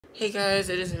Hey guys,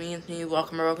 it is me, Anthony.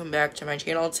 Welcome back to my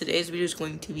channel. Today's video is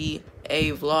going to be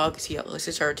a vlog. So yeah,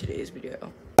 let's start today's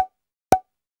video.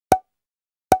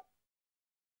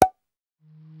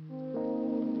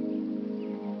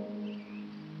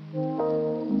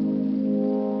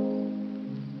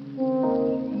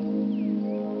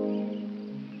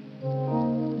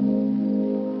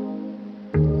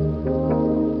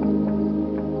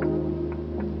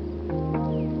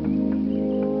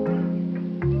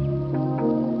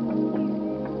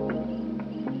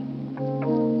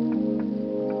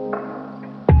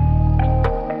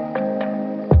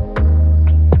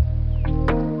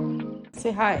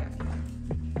 Say hi.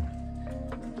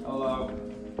 Hello.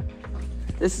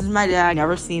 This is my dad.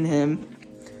 Never seen him.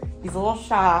 He's a little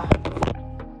shy.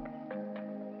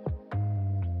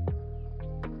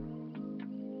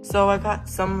 So I got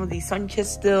some of the Sunkist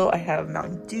still. I have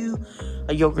Mountain Dew,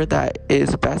 a yogurt that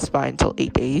is Best Buy until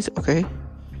 8 days. Okay.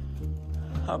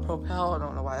 Propel. I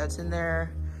don't know why that's in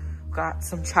there. Got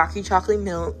some chalky chocolate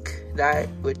milk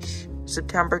which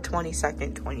September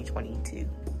 22nd, 2022.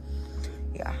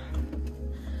 Yeah.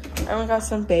 And we got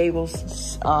some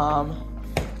bagels,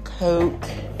 Coke,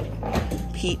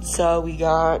 pizza. We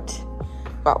got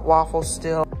waffles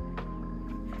still.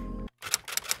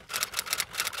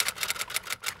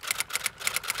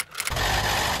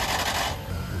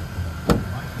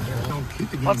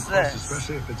 What's this?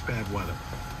 Especially if it's bad weather.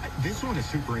 This one is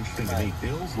super interesting to me.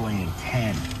 Bill's laying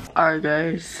 10. Alright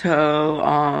guys, so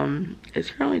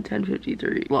it's currently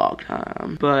 10:53 vlog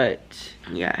time. But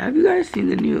yeah, have you guys seen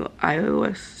the new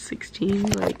iOS 16?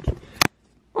 Like,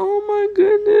 oh my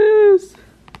goodness.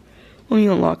 Let me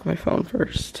unlock my phone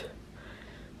first.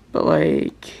 But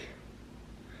like,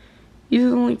 these are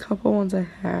the only couple ones I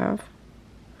have.